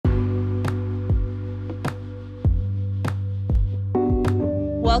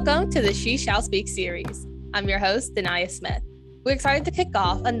Welcome to the She Shall Speak series. I'm your host, Denaya Smith. We're excited to kick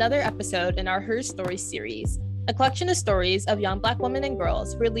off another episode in our HERstory series, a collection of stories of young Black women and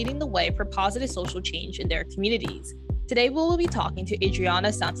girls who are leading the way for positive social change in their communities. Today, we will be talking to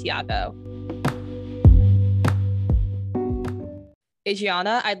Adriana Santiago.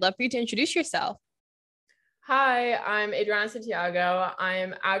 Adriana, I'd love for you to introduce yourself. Hi, I'm Adriana Santiago.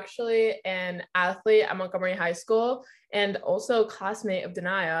 I'm actually an athlete at Montgomery High School and also a classmate of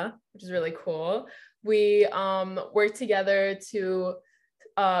Denaya, which is really cool. We worked together to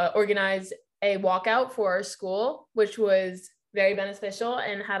organize a walkout for our school, which was very beneficial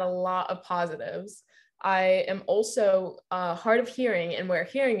and had a lot of positives. I am also hard of hearing and wear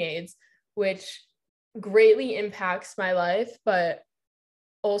hearing aids, which greatly impacts my life, but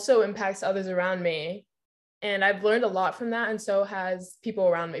also impacts others around me. And I've learned a lot from that, and so has people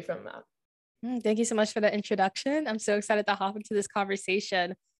around me from that. Thank you so much for the introduction. I'm so excited to hop into this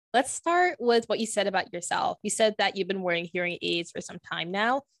conversation. Let's start with what you said about yourself. You said that you've been wearing hearing aids for some time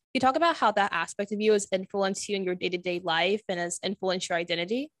now. Can you talk about how that aspect of you has influenced you in your day-to-day life and has influenced your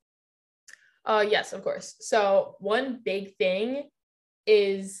identity? Yes, of course. So one big thing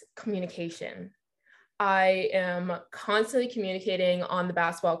is communication. I am constantly communicating on the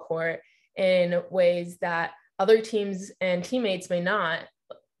basketball court in ways that other teams and teammates may not.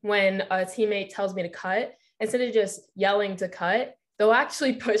 When a teammate tells me to cut, instead of just yelling to cut, they'll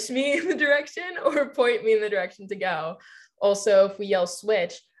actually push me in the direction or point me in the direction to go. Also, if we yell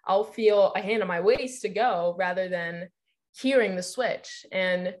switch, I'll feel a hand on my waist to go rather than hearing the switch.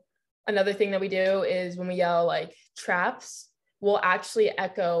 And another thing that we do is when we yell like traps, we'll actually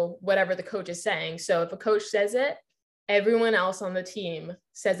echo whatever the coach is saying. So if a coach says it, everyone else on the team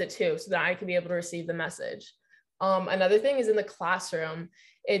says it too, so that I can be able to receive the message. Another thing is in the classroom.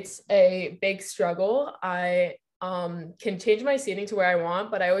 It's a big struggle. I can change my seating to where I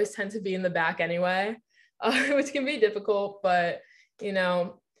want, but I always tend to be in the back anyway, which can be difficult, but you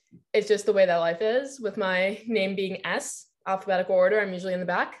know, it's just the way that life is. With my name being S, alphabetical order, I'm usually in the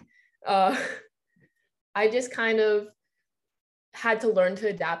back. I just kind of had to learn to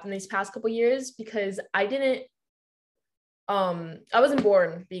adapt in these past couple years because I wasn't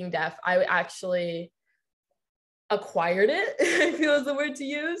born being deaf. I actually acquired it, I feel is the word to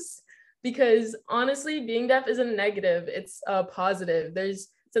use, because honestly, being deaf isn't a negative, it's a positive. There's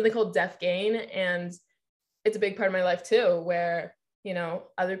something called deaf gain, and it's a big part of my life too, where, you know,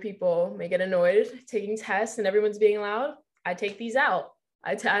 other people may get annoyed taking tests and everyone's being loud. I take these out.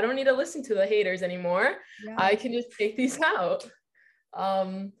 I don't need to listen to the haters anymore. Yeah. I can just take these out.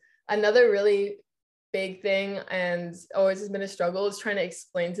 Another really big thing and always has been a struggle is trying to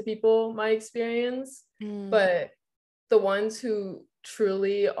explain to people my experience. But the ones who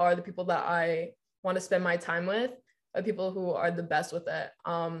truly are the people that I want to spend my time with are people who are the best with it.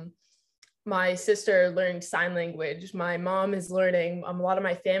 My sister learned sign language. My mom is learning. A lot of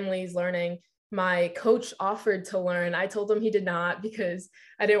my family is learning. My coach offered to learn. I told him he did not because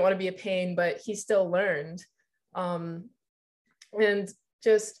I didn't want to be a pain, but he still learned. And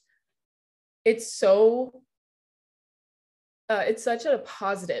just, it's such a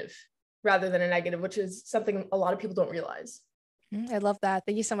positive rather than a negative, which is something a lot of people don't realize. I love that.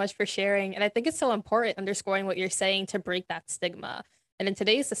 Thank you so much for sharing. And I think it's so important underscoring what you're saying to break that stigma. And in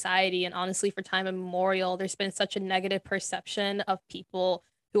today's society, and honestly, for time immemorial, there's been such a negative perception of people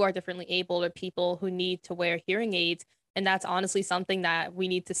who are differently abled or people who need to wear hearing aids. And that's honestly something that we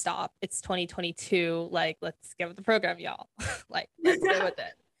need to stop. It's 2022. Like, let's get with the program, y'all. Like, let's go with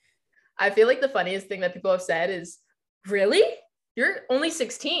it. I feel like the funniest thing that people have said is, really? You're only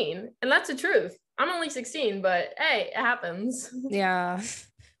 16? And that's the truth. I'm only 16, but hey, it happens. Yeah.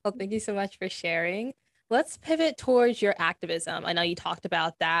 Well, thank you so much for sharing. Let's pivot towards your activism. I know you talked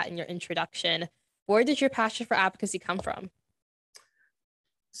about that in your introduction. Where did your passion for advocacy come from?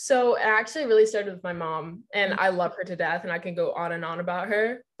 So it actually really started with my mom, and I love her to death, and I can go on and on about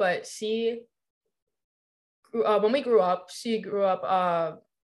her. But when we grew up,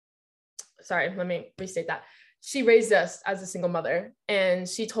 sorry, let me restate that. She raised us as a single mother, and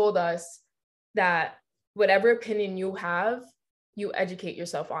she told us that whatever opinion you have, you educate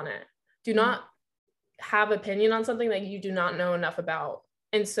yourself on it. Do not have opinion on something that you do not know enough about.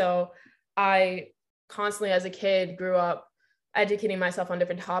 And so I constantly, as a kid, grew up educating myself on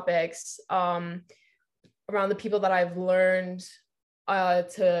different topics around the people that I've learned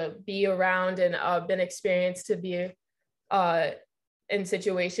to be around and been experienced to be in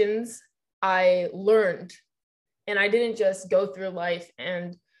situations. I learned, and I didn't just go through life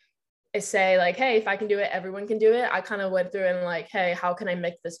and say like, hey, if I can do it, everyone can do it. I kind of went through and like, hey, how can I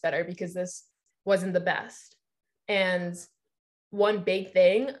make this better? Because this wasn't the best. And one big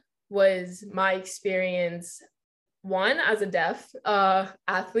thing was my experience, one, as a deaf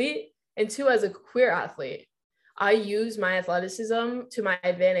athlete, and two, as a queer athlete. I use my athleticism to my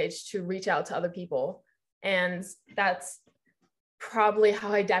advantage to reach out to other people. And that's probably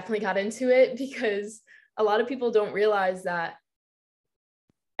how I definitely got into it, because a lot of people don't realize that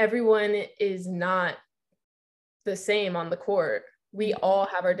everyone is not the same on the court. We all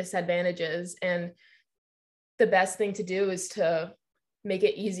have our disadvantages, and the best thing to do is to make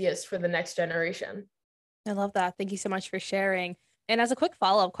it easiest for the next generation. I love that. Thank you so much for sharing. And as a quick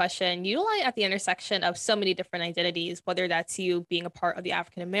follow-up question, you lie at the intersection of so many different identities, whether that's you being a part of the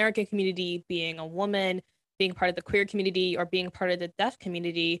African American community, being a woman, being part of the queer community, or being part of the deaf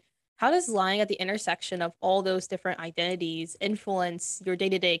community. How does lying at the intersection of all those different identities influence your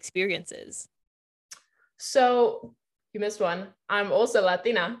day-to-day experiences? So you missed one. I'm also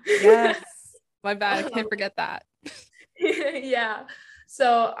Latina. Yes. My bad. I can't forget that. Yeah.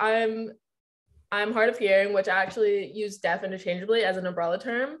 So I'm hard of hearing, which I actually use deaf interchangeably as an umbrella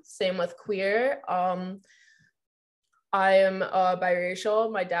term. Same with queer. I am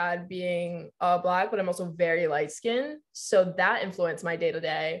biracial, my dad being Black, but I'm also very light skinned. So that influenced my day to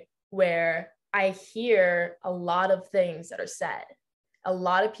day, where I hear a lot of things that are said. A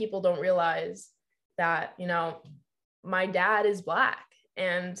lot of people don't realize that, my dad is Black,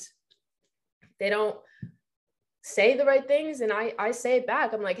 and they don't say the right things. And I say it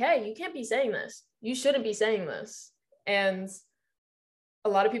back. I'm like, hey, you can't be saying this. You shouldn't be saying this. And a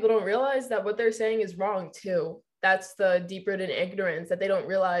lot of people don't realize that what they're saying is wrong too. That's the deep-rooted ignorance, that they don't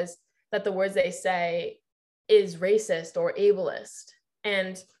realize that the words they say is racist or ableist.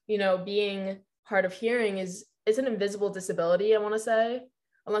 And, being hard of hearing is an invisible disability, I want to say.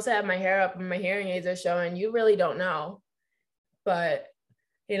 Unless I have my hair up and my hearing aids are showing, you really don't know. But,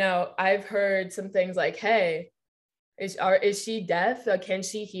 I've heard some things like, hey, is she deaf? Can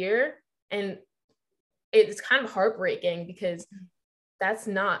she hear? And it's kind of heartbreaking, because that's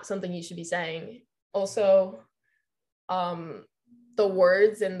not something you should be saying. Also, the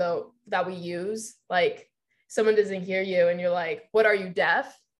words that we use, like someone doesn't hear you and you're like, what, are you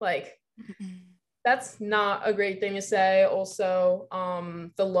deaf? Like, that's not a great thing to say. Also,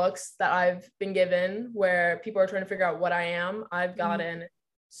 the looks that I've been given, where people are trying to figure out what I am, I've gotten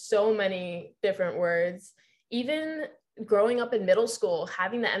so many different words. Even growing up in middle school,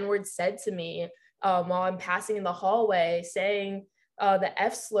 having the N-word said to me while I'm passing in the hallway, saying the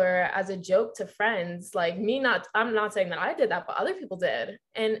F slur as a joke to friends. Like, I'm not saying that I did that, but other people did.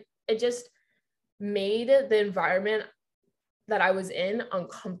 And it just made the environment that I was in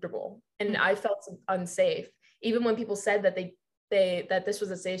uncomfortable. And I felt unsafe. Even when people said that that this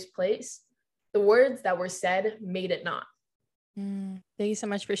was a safe place, the words that were said made it not. Thank you so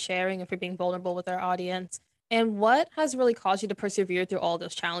much for sharing and for being vulnerable with our audience. And what has really caused you to persevere through all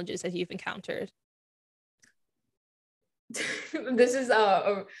those challenges that you've encountered? This is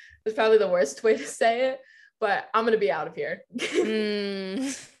probably the worst way to say it, but I'm gonna be out of here.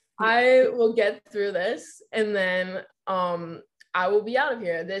 I will get through this, and then I will be out of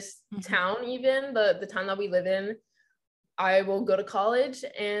here. This town, even the town that we live in, I will go to college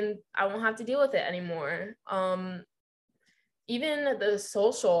and I won't have to deal with it anymore. Even the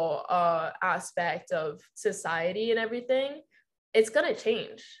social aspect of society and everything, it's gonna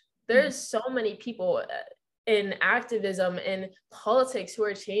change. There's so many people in activism and politics who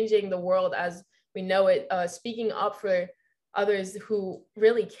are changing the world as we know it, speaking up for others who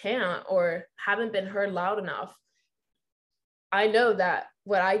really can't or haven't been heard loud enough. I know that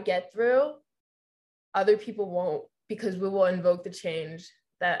what I get through, other people won't, because we will invoke the change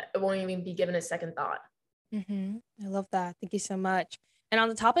that it won't even be given a second thought. I love that. Thank you so much. And on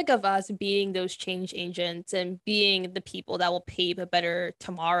the topic of us being those change agents and being the people that will pave a better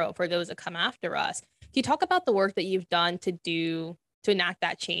tomorrow for those that come after us, can you talk about the work that you've done to enact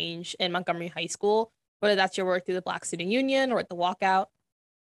that change in Montgomery High School, whether that's your work through the Black Student Union or at the walkout?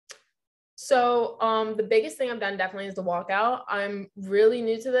 So the biggest thing I've done definitely is the walkout. I'm really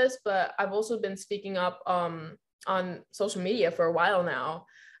new to this, but I've also been speaking up on social media for a while now.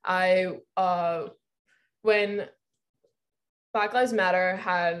 When Black Lives Matter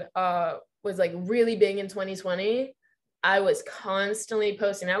was like really big in 2020, I was constantly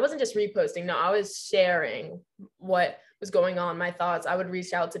posting. I wasn't just reposting. No, I was sharing what was going on, my thoughts. I would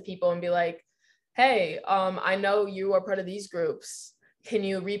reach out to people and be like, hey, I know you are part of these groups. Can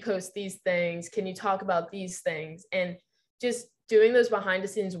you repost these things? Can you talk about these things? And just doing those behind the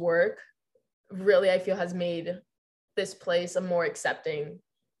scenes work really, I feel, has made this place a more accepting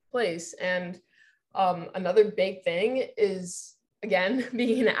place. And another big thing is, again,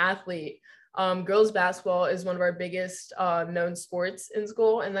 being an athlete. Girls basketball is one of our biggest known sports in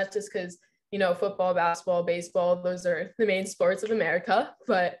school, and that's just because football, basketball, baseball, those are the main sports of America.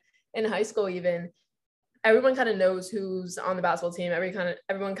 But in high school, even everyone kind of knows who's on the basketball team.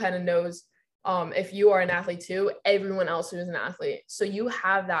 Everyone kind of knows if you are an athlete too, everyone else who is an athlete. So you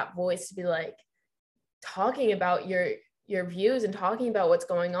have that voice to be like talking about your views and talking about what's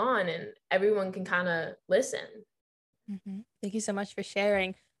going on, and everyone can kind of listen. Thank you so much for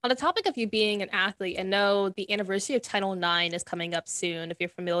sharing. On the topic of you being an athlete, I know the anniversary of Title IX is coming up soon. If you're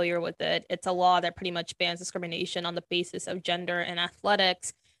familiar with it, it's a law that pretty much bans discrimination on the basis of gender and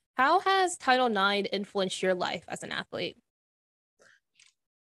athletics. How has Title IX influenced your life as an athlete?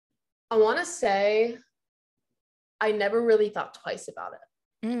 I want to say I never really thought twice about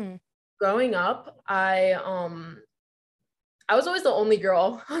it. Growing up, I was always the only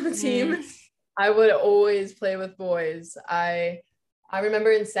girl on the team. I would always play with boys. I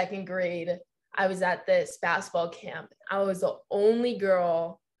remember in second grade, I was at this basketball camp. I was the only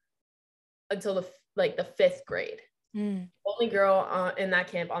girl until the fifth grade. Only girl in that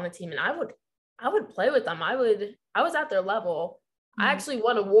camp on the team, and I would play with them. I was at their level. I actually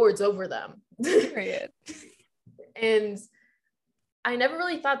won awards over them. Period. And I never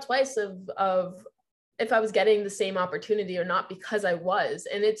really thought twice of if I was getting the same opportunity or not, because I was.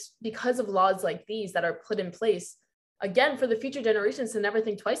 And it's because of laws like these that are put in place, again, for the future generations to never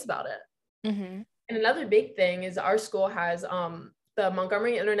think twice about it. And another big thing is our school has the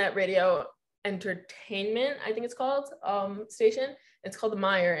Montgomery Internet Radio Entertainment, I think it's called, station. It's called the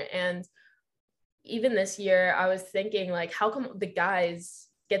Meyer. And even this year, I was thinking, like, how come the guys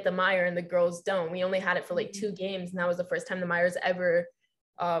get the Meyer and the girls don't? We only had it for like 2 games, and that was the first time the Meyers ever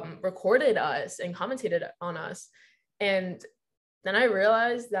recorded us and commentated on us. And then I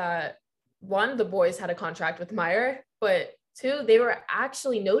realized that 1, the boys had a contract with Meyer, but 2, they were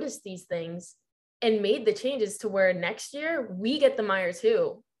actually noticed these things and made the changes to where next year we get the Meyer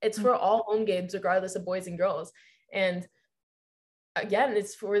too. It's for all home games, regardless of boys and girls. And again,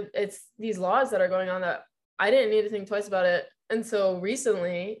 it's these laws that are going on that I didn't need to think twice about it until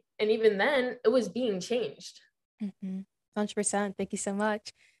recently. And even then, it was being changed. 100%. Thank you so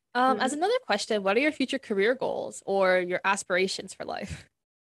much. As another question, what are your future career goals or your aspirations for life?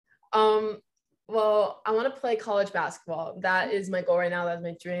 Well, I want to play college basketball. That is my goal right now. That's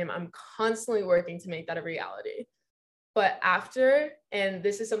my dream. I'm constantly working to make that a reality. But after, and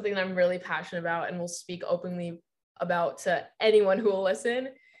this is something that I'm really passionate about and will speak openly about to anyone who will listen,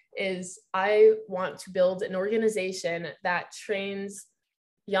 is I want to build an organization that trains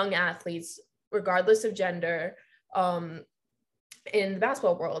young athletes, regardless of gender, in the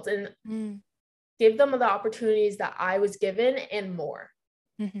basketball world, and give them the opportunities that I was given and more.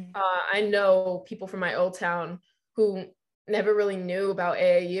 I know people from my old town who never really knew about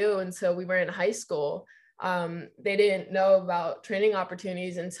AAU until we were in high school. They didn't know about training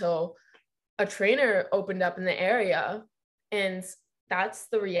opportunities until a trainer opened up in the area. And that's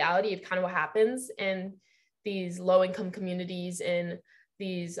the reality of kind of what happens in these low-income communities, in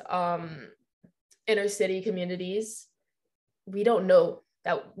these inner city communities. We don't know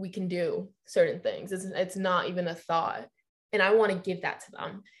that we can do certain things. It's not even a thought. And I want to give that to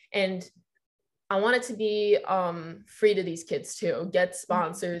them. And I want it to be free to these kids too, get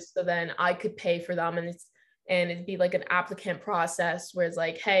sponsors, so then I could pay for them. And it'd be like an applicant process where it's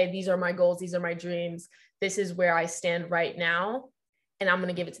like, hey, these are my goals, these are my dreams, this is where I stand right now, and I'm going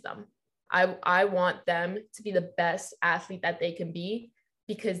to give it to them. I want them to be the best athlete that they can be,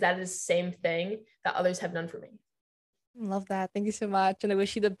 because that is the same thing that others have done for me. Love that. Thank you so much. And I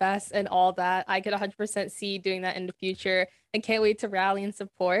wish you the best and all that. I could 100% see you doing that in the future and can't wait to rally and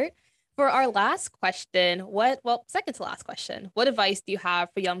support. For our last question, second to last question, what advice do you have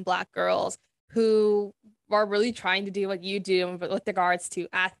for young Black girls who are really trying to do what you do with regards to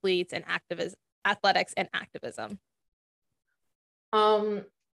athletes and athletics and activism?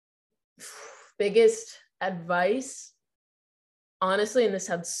 Biggest advice, honestly, and this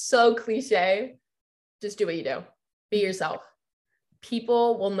sounds so cliche, just do what you do. Be yourself.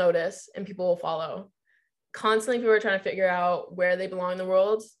 People will notice and people will follow. Constantly people are trying to figure out where they belong in the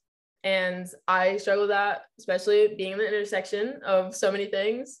world. And I struggle with that, especially being in the intersection of so many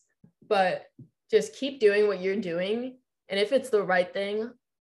things. But just keep doing what you're doing. And if it's the right thing,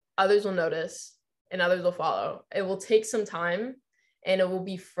 others will notice and others will follow. It will take some time and it will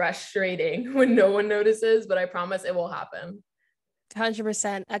be frustrating when no one notices, but I promise it will happen.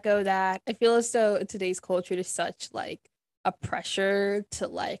 100% echo that. I feel as though in today's culture, there's such like a pressure to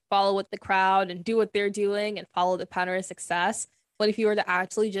like follow with the crowd and do what they're doing and follow the pattern of success. But if you were to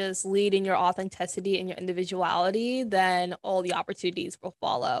actually just lead in your authenticity and your individuality, then all the opportunities will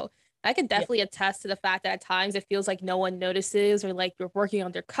follow. I can Yeah. definitely attest to the fact that at times it feels like no one notices or like you're working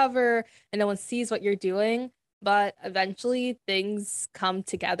undercover and no one sees what you're doing. But eventually things come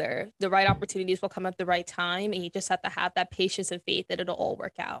together. The right opportunities will come at the right time, and you just have to have that patience and faith that it'll all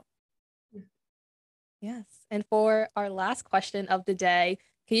work out. Yes. And for our last question of the day,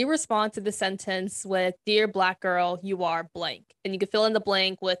 can you respond to the sentence with, Dear Black girl, you are blank? And you can fill in the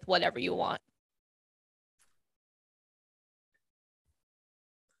blank with whatever you want.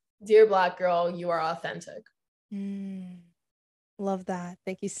 Dear Black girl, you are authentic. Mm, love that.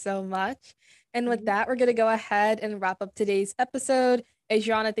 Thank you so much. And with Mhm. that, we're going to go ahead and wrap up today's episode.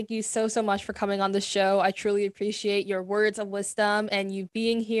 Adriana, thank you so, so much for coming on the show. I truly appreciate your words of wisdom and you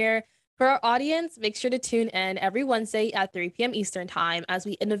being here. For our audience, make sure to tune in every Wednesday at 3 p.m. Eastern Time as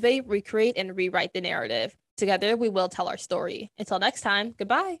we innovate, recreate, and rewrite the narrative. Together, we will tell our story. Until next time,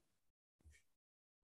 goodbye.